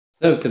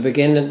So to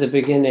begin at the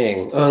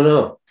beginning, oh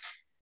no,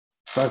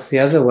 that's the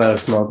other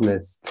Welsh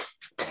modernist.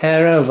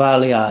 Terra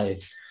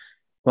Waliae,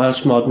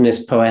 Welsh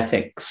Modernist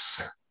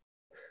Poetics.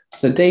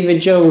 So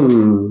David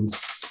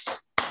Jones,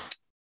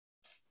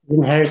 his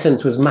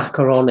inheritance was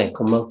macaronic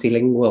or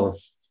multilingual.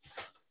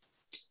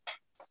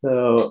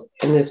 So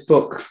in this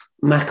book,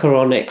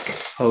 Macaronic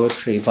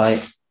Poetry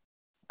by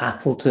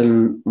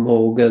Appleton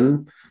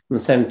Morgan from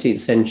the 17th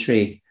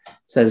century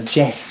says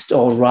jest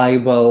or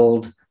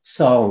ribald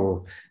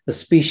song, a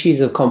species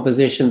of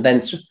composition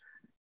thence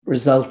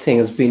resulting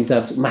has been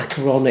dubbed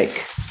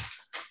macaronic.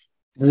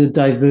 The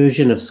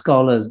diversion of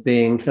scholars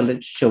being to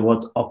literature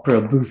what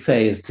opera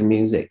bouffe is to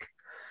music,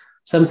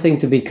 something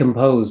to be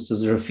composed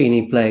as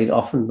Ruffini played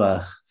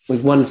Offenbach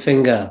with one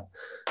finger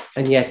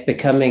and yet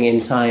becoming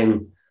in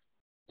time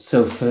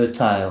so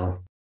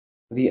fertile.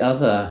 The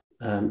other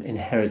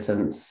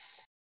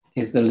inheritance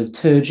is the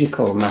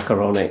liturgical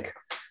macaronic,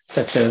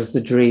 such as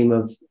The Dream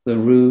of the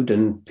Rood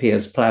and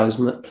Piers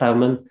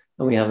Plowman,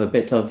 and we have a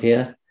bit of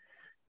here.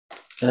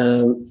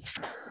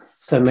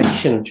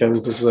 Summation of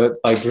Jones's work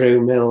by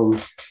Drew Milne.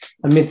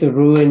 Amid the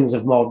ruins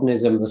of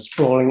modernism, the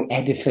sprawling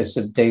edifice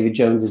of David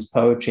Jones's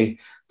poetry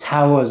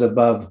towers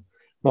above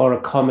more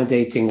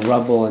accommodating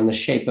rubble in the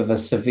shape of a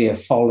severe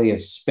folly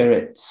of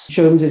spirits.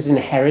 Jones's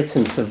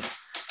inheritance of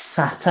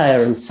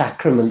satire and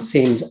sacrament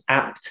seems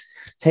apt,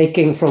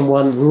 taking from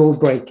one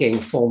rule-breaking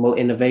formal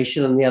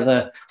innovation and the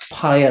other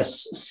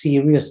pious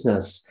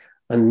seriousness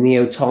and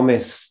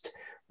neo-Thomist,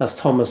 as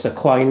Thomas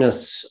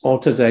Aquinas'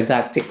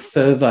 autodidactic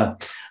fervour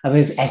of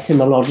his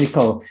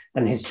etymological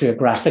and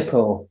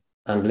historiographical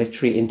and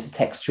literary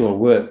intertextual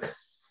work.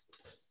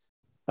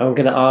 I'm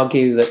going to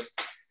argue that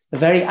the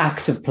very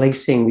act of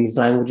placing these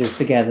languages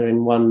together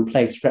in one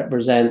place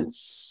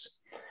represents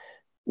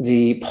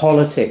the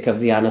politic of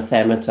the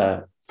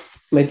Anathemata.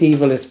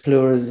 Medievalist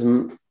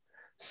pluralism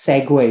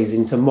segues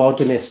into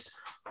modernist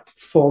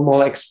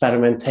formal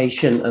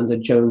experimentation under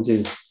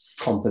Jones's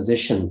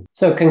composition.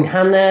 So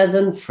Cynghanedd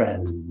and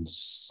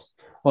Friends,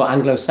 or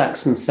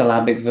Anglo-Saxon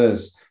syllabic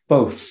verse,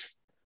 both.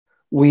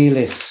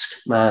 Wheelisk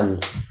man,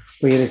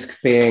 Wheelisk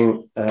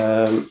being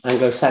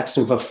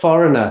Anglo-Saxon for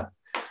foreigner.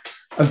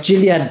 Of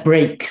Gilead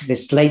brake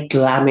this late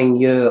lambing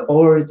year,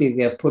 already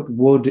they have put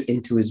wood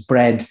into his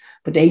bread,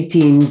 but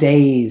 18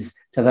 days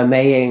to the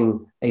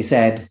maying, they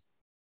said.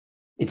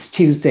 It's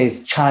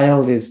Tuesday's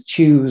child is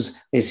choose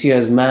this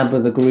year's mab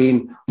of the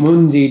green,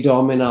 Mundi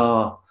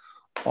Domina,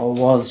 or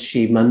was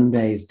she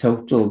Monday's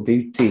total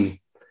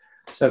beauty?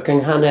 So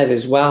Cynghanedd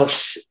is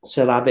Welsh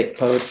syllabic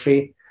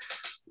poetry.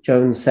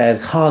 Jones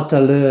says, hard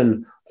to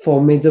learn,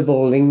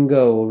 formidable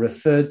lingo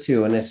referred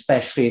to, and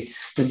especially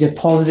the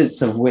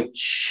deposits of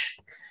which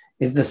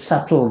is the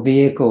subtle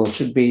vehicle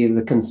should be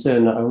the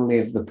concern not only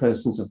of the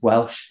persons of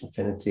Welsh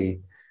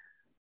affinity,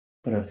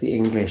 but of the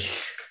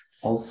English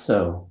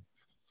also.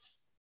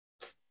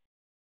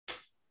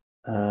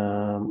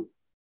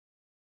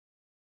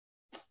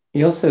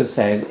 He also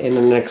said in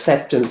an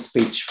acceptance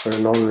speech for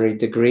an honorary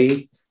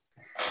degree,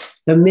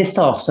 the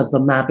mythos of the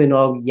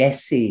Mabinogi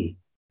Iesu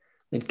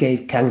that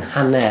gave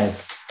Cynghanedd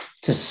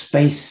to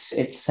space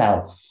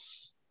itself.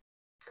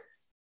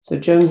 So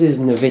Jones's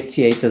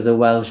novitiate as a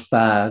Welsh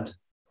bard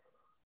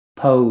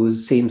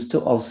pose seems to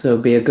also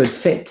be a good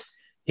fit,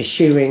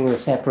 eschewing the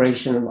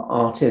separation of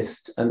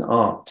artist and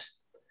art.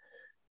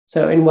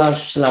 So in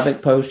Welsh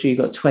syllabic poetry, you've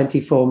got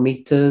 24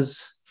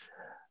 meters.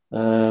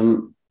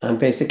 And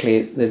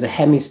basically, there's a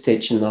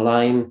hemistitch in the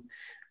line,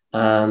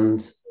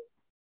 and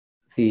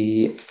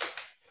the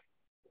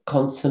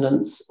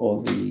consonants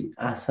or the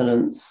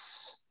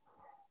assonants,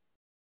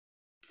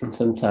 and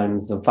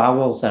sometimes the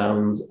vowel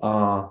sounds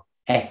are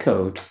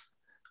echoed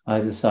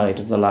either side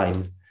of the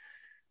line.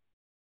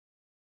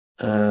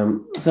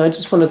 So I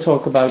just want to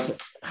talk about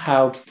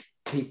how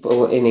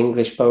people in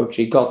English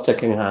poetry got to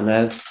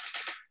Cynghanedd.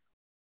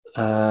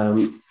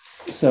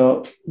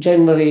 So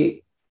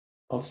generally,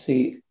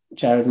 obviously,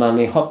 Jared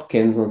Manley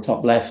Hopkins on the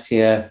top left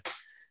here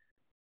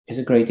is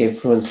a great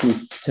influence in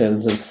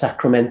terms of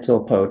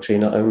sacramental poetry,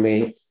 not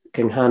only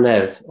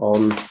Cynghanedd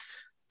on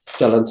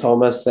Dylan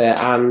Thomas there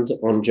and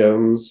on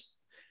Jones.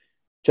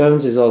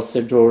 Jones is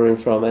also drawing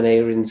from an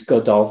Erin's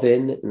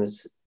Godofin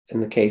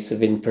in the case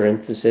of in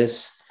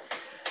parenthesis.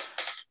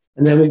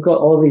 And then we've got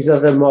all these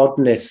other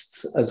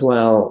modernists as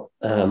well,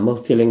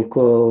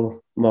 multilingual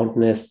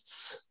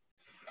modernists,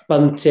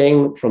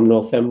 Bunting from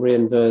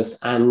Northumbrian verse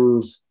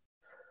and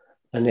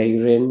an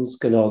Erin's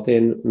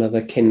Godofin,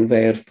 another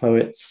kinvey of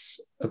poets,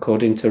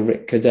 according to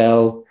Rick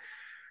Cadell.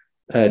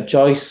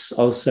 Joyce,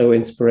 also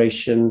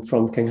inspiration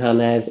from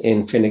Cynghanedd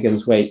in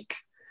Finnegan's Wake.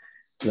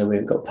 And then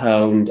we've got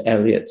Pound,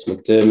 Eliot,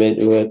 McDermott,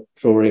 who are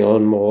drawing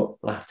on more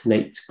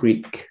Latinate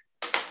Greek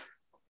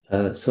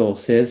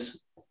sources.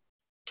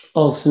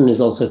 Olson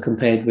is also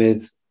compared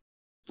with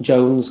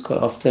Jones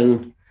quite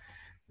often,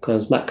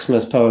 because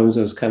Maximus Poems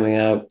was coming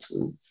out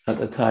at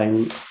the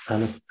time,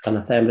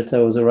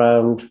 Anathemata was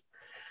around.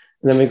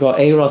 And then we've got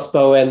Eros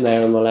Bowen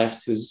there on the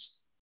left, who's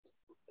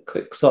a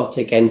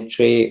quixotic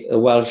entry, a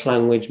Welsh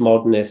language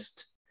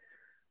modernist,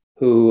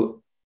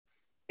 who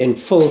in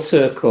full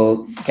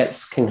circle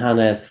gets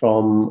Cynghanedd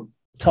from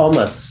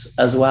Thomas,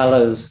 as well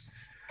as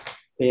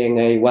being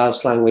a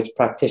Welsh language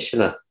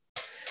practitioner.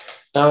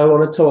 Now I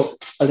want to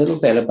talk a little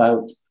bit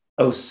about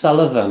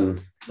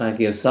O'Sullivan,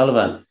 Maggie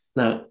O'Sullivan.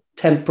 Now,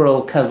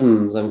 temporal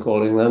cousins, I'm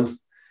calling them,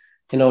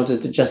 in order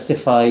to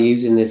justify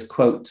using this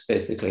quote,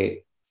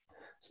 basically.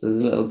 So there's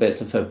a little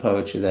bit of her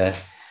poetry there.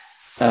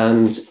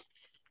 And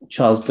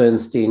Charles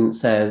Bernstein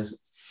says,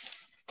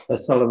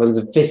 O'Sullivan's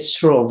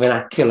visceral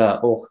vernacular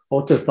or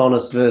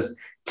autochthonous verse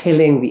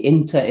tilling the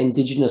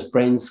inter-indigenous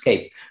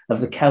brainscape of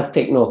the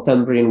Celtic,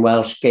 Northumbrian,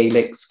 Welsh,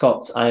 Gaelic,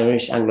 Scots,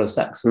 Irish,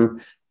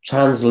 Anglo-Saxon,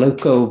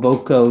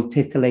 transloco-voco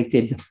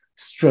titillated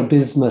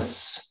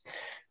strabismus.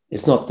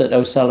 It's not that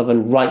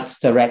O'Sullivan writes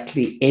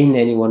directly in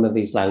any one of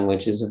these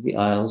languages of the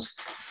Isles,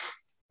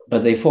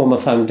 but they form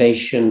a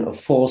foundation of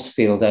force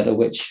field out of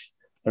which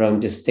their own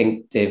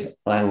distinctive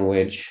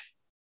language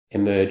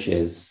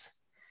emerges.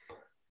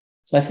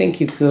 So I think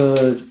you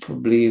could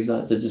probably use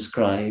that to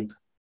describe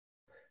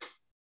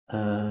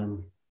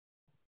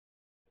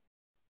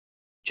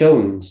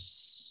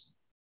Jones.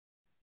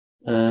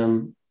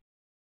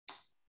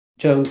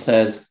 Jones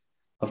says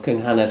of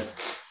Cynghanedd,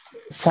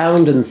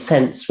 sound and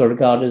sense were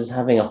regarded as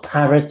having a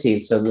parity,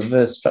 so the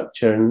verse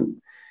structure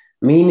and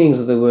meanings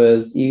of the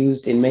words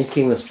used in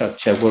making the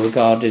structure were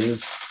regarded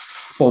as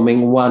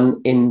forming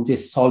one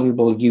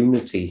indissoluble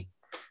unity.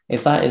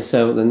 If that is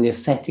so, then the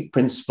aesthetic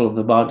principle of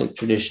the bardic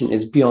tradition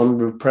is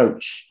beyond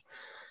reproach,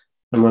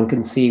 and one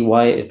can see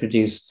why it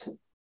produced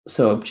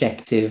so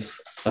objective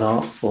an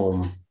art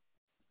form.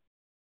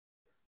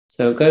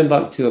 So going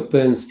back to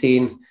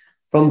Bernstein,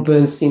 from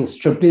Bernstein's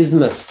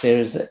strabismus, there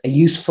is a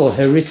useful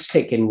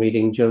heuristic in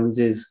reading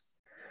Jones's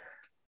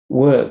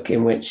work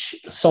in which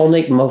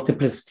sonic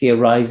multiplicity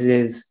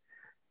arises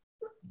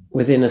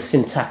within a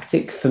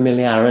syntactic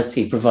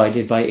familiarity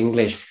provided by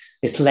English.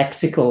 This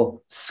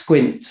lexical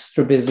squint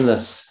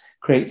strabismus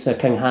creates a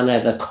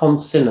Cynghanedd, a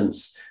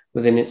consonance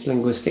within its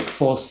linguistic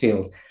force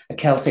field, a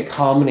Celtic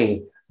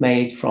harmony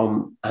made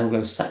from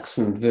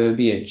Anglo-Saxon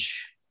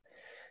verbiage.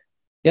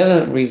 The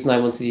other reason I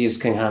wanted to use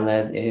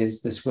Cynghanedd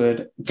is this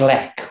word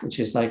glec, which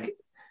is like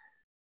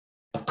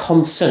a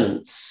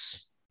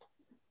consonance.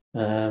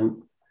 The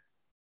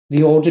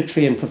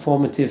auditory and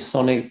performative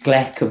sonic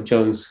glec of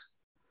Jones,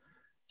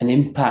 an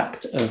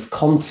impact of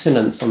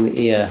consonants on the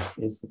ear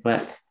is the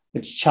glec,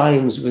 which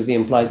chimes with the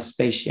implied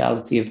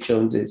spatiality of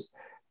Jones's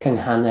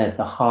Cynghanedd,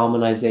 the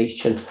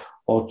harmonization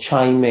or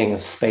chiming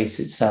of space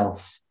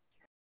itself.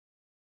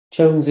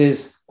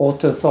 Jones's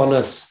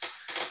autochthonous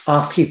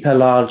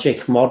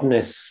archipelagic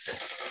modernist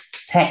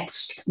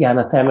text, the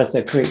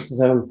Anathemata, creates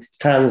its own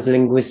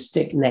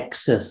translinguistic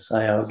nexus,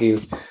 I argue.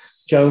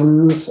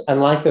 Jones,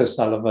 unlike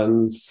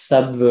O'Sullivan's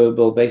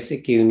subverbal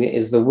basic unit,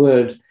 is the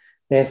word,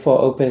 therefore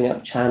opening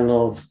up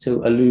channels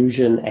to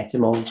allusion,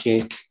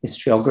 etymology,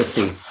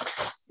 historiography.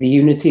 The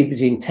unity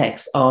between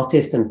text,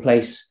 artist, and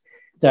place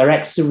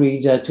directs the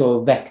reader to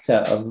a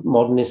vector of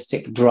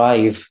modernistic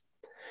drive.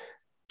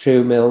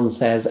 Drew Milne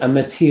says, a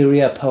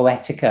materia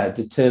poetica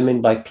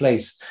determined by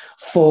place,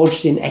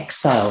 forged in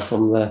exile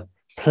from the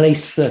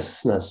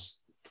placelessness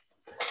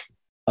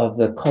of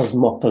the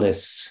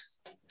cosmopolis.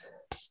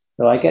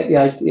 So I get the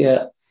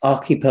idea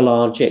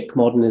archipelagic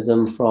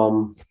modernism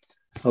from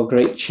our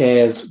great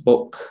Chair's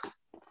book,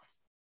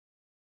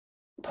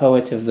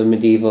 Poet of the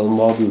Medieval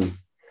Modern.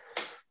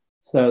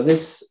 So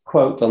this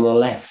quote on the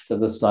left of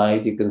the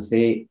slide, you can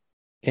see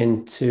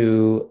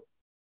into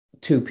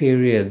two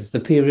periods, the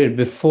period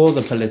before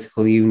the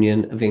political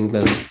union of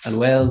England and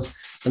Wales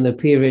and the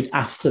period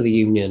after the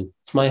union.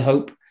 It's my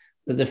hope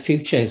that the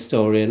future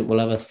historian will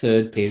have a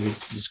third period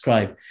to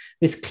describe.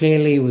 This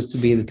clearly was to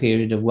be the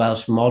period of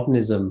Welsh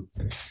modernism.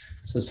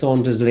 So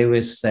Saunders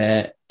Lewis,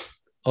 their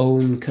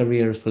own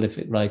career as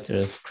prolific writer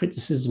of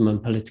criticism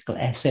and political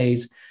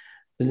essays,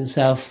 was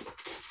itself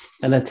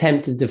an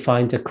attempt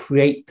to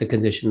create the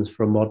conditions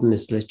for a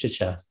modernist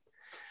literature.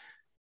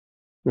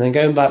 And then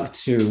going back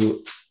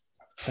to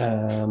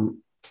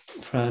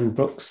Fran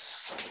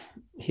Brooks,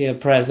 here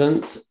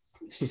present,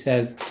 she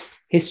says,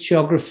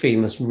 historiography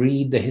must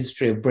read the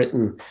history of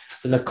Britain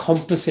as a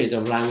composite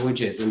of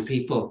languages and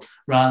people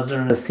rather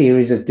than a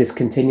series of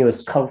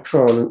discontinuous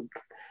cultural and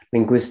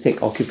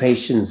linguistic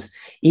occupations,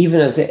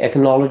 even as it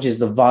acknowledges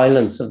the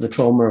violence of the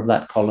trauma of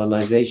that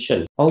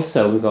colonization.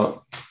 Also, we've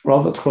got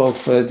Robert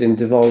Crawford in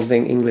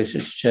Devolving English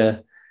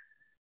Literature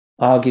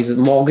argues that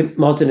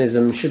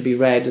modernism should be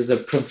read as a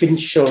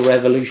provincial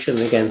revolution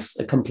against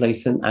a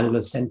complacent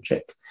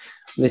Anglo-centric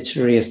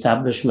literary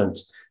establishment.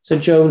 So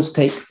Jones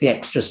takes the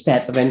extra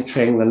step of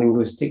entering the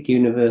linguistic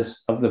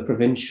universe of the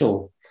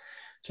provincial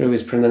through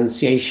his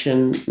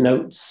pronunciation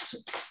notes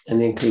and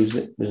the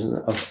inclusion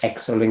of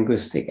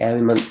exolinguistic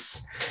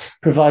elements,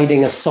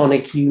 providing a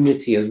sonic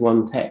unity as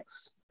one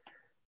text.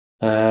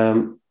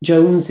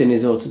 Jones, in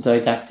his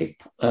autodidactic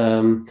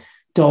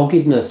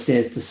doggedness,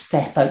 dares to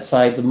step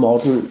outside the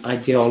modern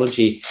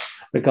ideology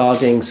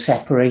regarding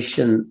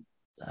separation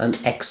and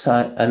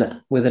exile,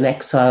 and with an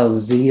exile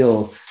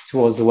zeal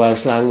towards the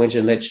Welsh language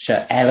and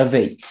literature,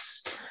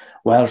 elevates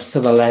Welsh to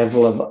the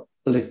level of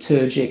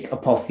liturgic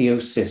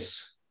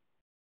apotheosis.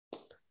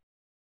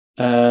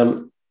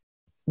 The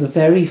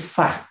very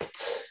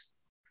fact,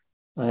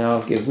 I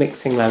argue, of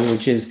mixing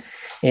languages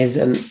is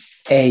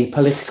a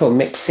political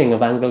mixing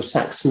of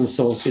Anglo-Saxon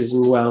sources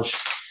and Welsh.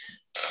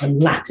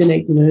 And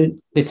Latinate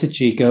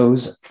liturgy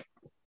goes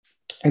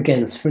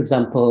against, for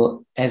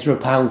example, Ezra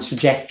Pound's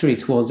trajectory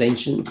towards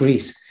ancient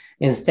Greece.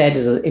 Instead,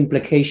 as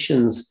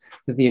implications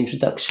with the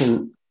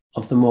introduction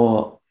of the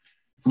more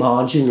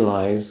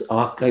marginalized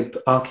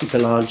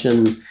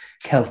archipelagian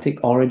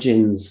Celtic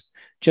origins.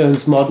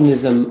 Jones'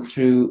 modernism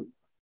through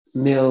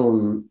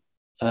Milne,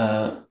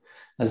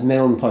 as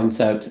Milne points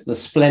out, the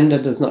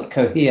splendor does not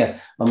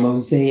cohere, a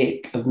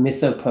mosaic of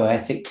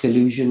mythopoetic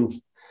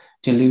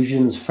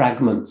delusions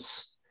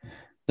fragments.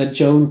 That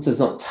Jones does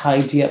not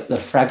tidy up the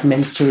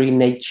fragmentary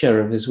nature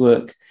of his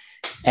work,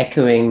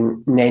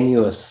 echoing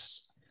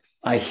Nennius,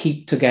 I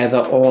heaped together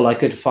all I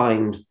could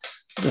find,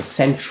 the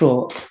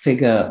central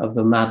figure of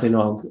the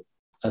Mabinogi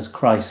as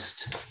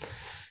Christ.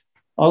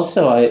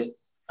 Also, I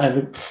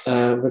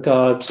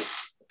regard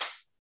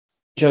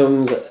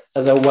Jones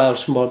as a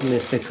Welsh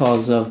modernist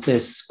because of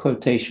this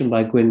quotation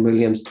by Gwyn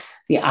Williams,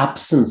 the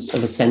absence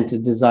of a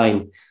centered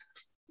design.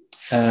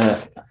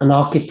 An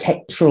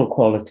architectural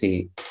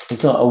quality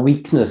is not a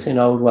weakness in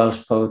Old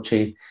Welsh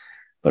poetry,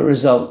 but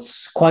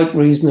results quite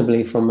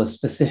reasonably from a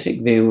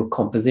specific view of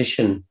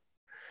composition.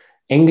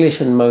 English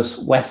and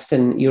most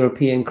Western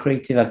European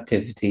creative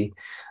activity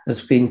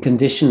has been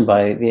conditioned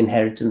by the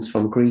inheritance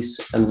from Greece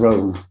and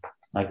Rome,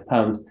 like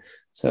Pound.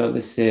 So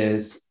this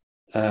is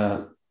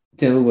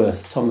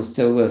Dilworth, Thomas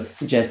Dilworth,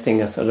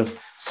 suggesting a sort of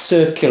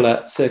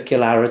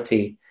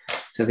circularity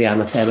to the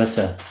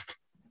Anathemata.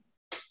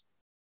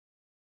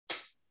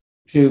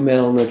 Drew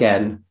Milne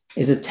again,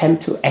 his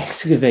attempt to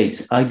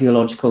excavate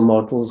ideological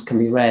models can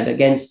be read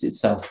against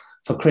itself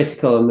for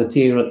critical and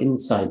material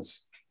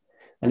insights,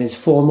 and his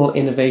formal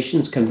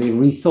innovations can be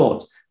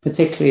rethought,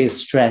 particularly his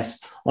stress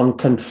on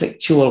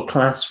conflictual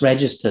class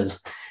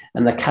registers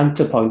and the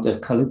counterpoint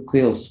of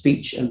colloquial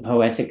speech and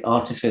poetic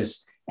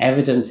artifice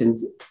evident in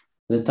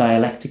the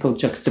dialectical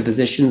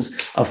juxtapositions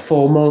of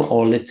formal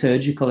or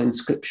liturgical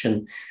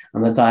inscription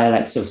and the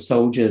dialect of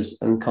soldiers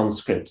and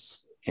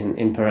conscripts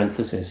in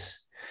parenthesis.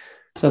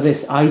 So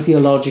this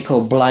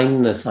ideological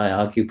blindness, I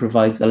argue,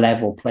 provides a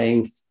level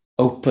playing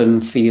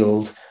open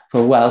field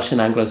for Welsh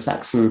and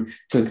Anglo-Saxon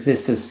to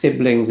exist as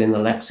siblings in the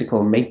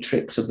lexical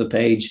matrix of the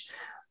page.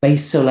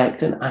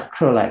 Basolect and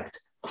acrolect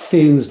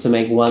fuse to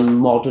make one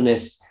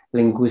modernist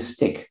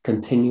linguistic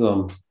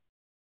continuum.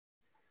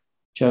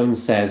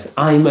 Jones says,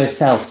 I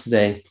myself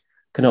today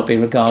cannot be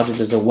regarded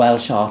as a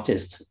Welsh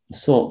artist of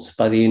sorts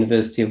by the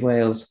University of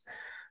Wales,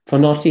 for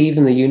not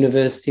even the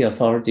university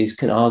authorities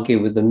can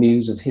argue with the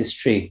muse of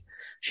history.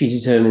 She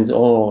determines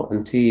all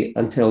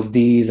until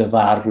D the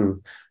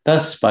Varn.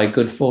 Thus, by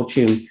good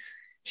fortune,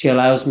 she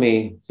allows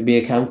me to be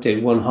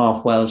accounted one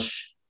half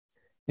Welsh,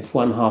 if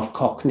one half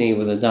Cockney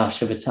with a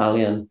dash of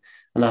Italian.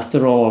 And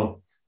after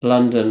all,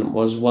 London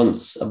was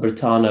once a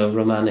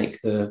Britanno-Romanic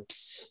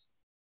urbs.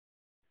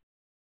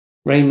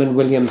 Raymond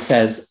Williams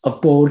says,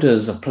 of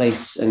borders of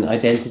place and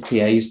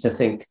identity, I used to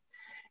think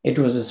it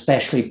was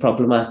especially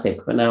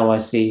problematic, but now I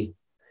see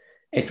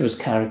it was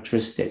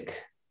characteristic.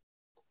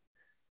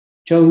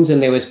 Jones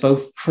and Lewis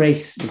both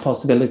trace the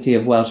possibility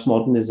of Welsh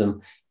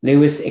modernism.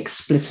 Lewis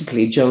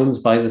explicitly, Jones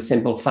by the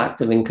simple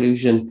fact of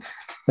inclusion,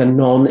 the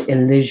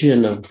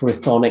non-elision of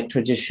Brythonic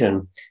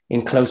tradition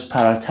in close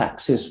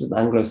parataxis with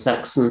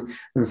Anglo-Saxon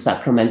and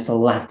sacramental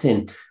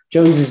Latin.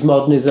 Jones's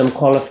modernism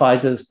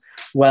qualifies as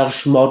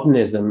Welsh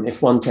modernism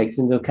if one takes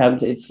into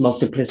account its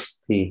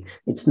multiplicity,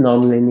 its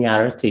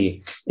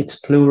non-linearity, its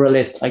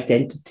pluralist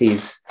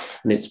identities,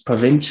 and its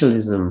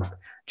provincialism.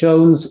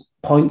 Jones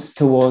points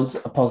towards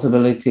a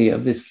possibility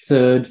of this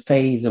third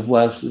phase of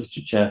Welsh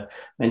literature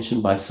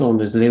mentioned by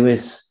Saunders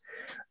Lewis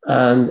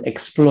and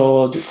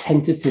explored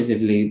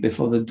tentatively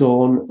before the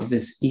dawn of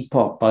this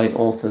epoch by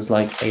authors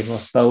like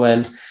Avos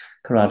Bowen,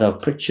 Corrado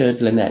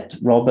Pritchard, Lynette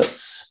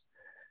Roberts.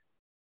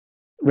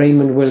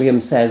 Raymond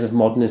Williams says of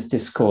modernist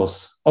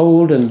discourse,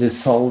 old and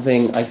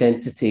dissolving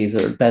identities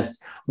are at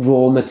best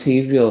raw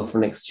material for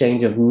an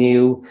exchange of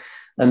new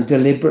and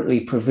deliberately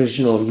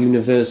provisional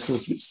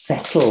universals which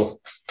settle,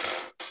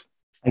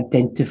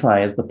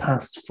 identify as the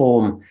past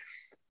form,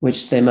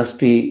 which they must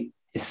be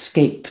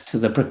escape to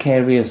the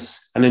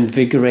precarious and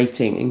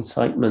invigorating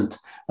incitement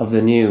of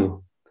the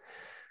new.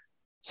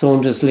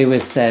 Saunders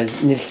Lewis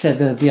says, nid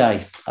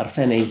lledyddiaeth ar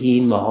phen ei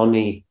hun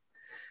mohoni,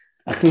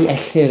 ac ni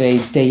ellir ei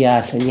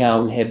deall yn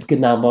iawn heb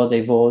gynabod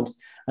ei fod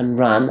yn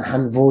ran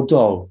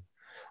hanfodol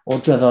o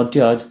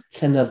draddodiad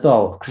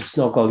llenyddol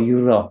Cristnogol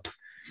Ewrop,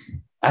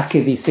 ac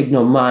iddi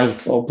sugno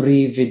maith o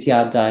brif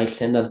fudiadau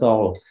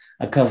llenyddol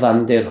a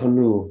cyfandir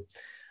hwnnw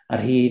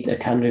ar hyd y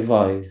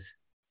canrifoedd.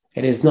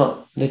 It is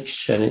not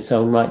literature in its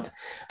own right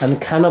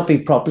and cannot be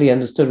properly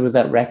understood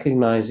without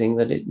recognizing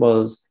that it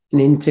was an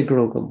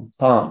integral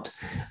part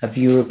of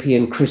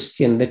European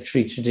Christian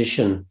literary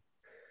tradition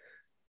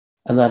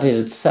and that it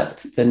had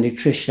sucked the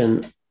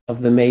nutrition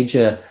of the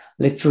major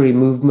literary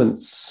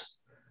movements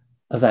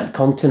that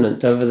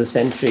continent over the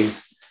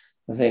centuries.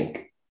 I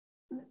think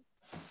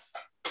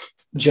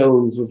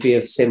Jones would be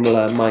of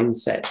similar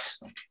mindset.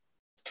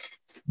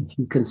 If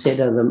you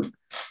consider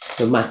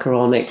the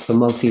macaronic, the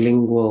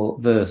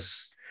multilingual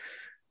verse,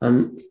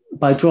 and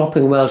by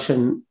dropping Welsh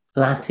and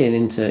Latin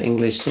into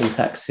English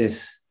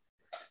syntaxis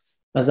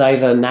as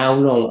either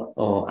nounal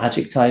or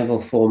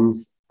adjectival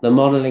forms, the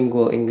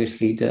monolingual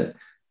English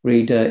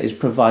reader is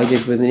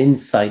provided with an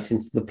insight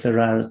into the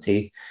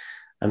plurality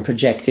and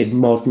projected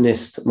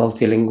modernist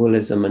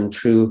multilingualism and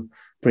true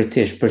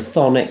British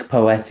Brythonic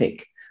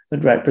poetic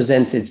that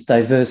represents its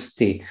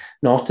diversity,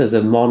 not as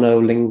a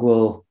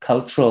monolingual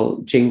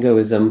cultural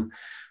jingoism,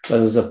 but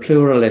as a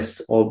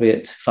pluralist,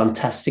 albeit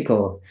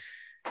fantastical,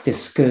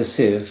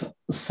 discursive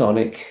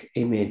sonic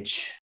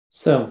image.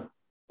 So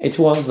it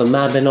was the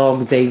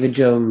Mabinogi David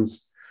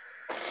Jones.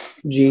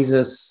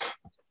 Jesus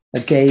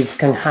gave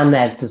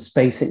Cynghanedd the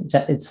space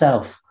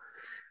itself.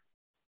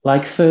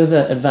 Like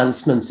further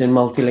advancements in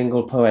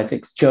multilingual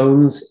poetics,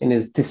 Jones, in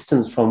his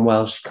distance from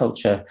Welsh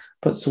culture,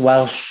 puts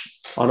Welsh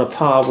on a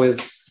par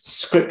with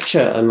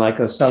scripture, and like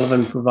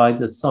O'Sullivan,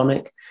 provides a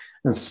sonic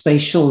and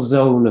spatial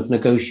zone of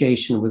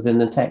negotiation within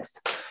the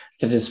text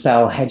to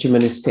dispel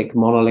hegemonistic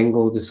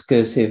monolingual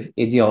discursive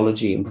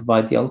ideology and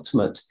provide the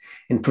ultimate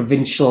in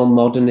provincial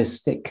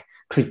modernistic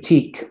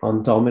critique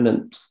on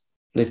dominant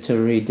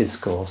literary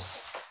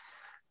discourse.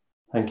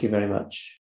 Thank you very much.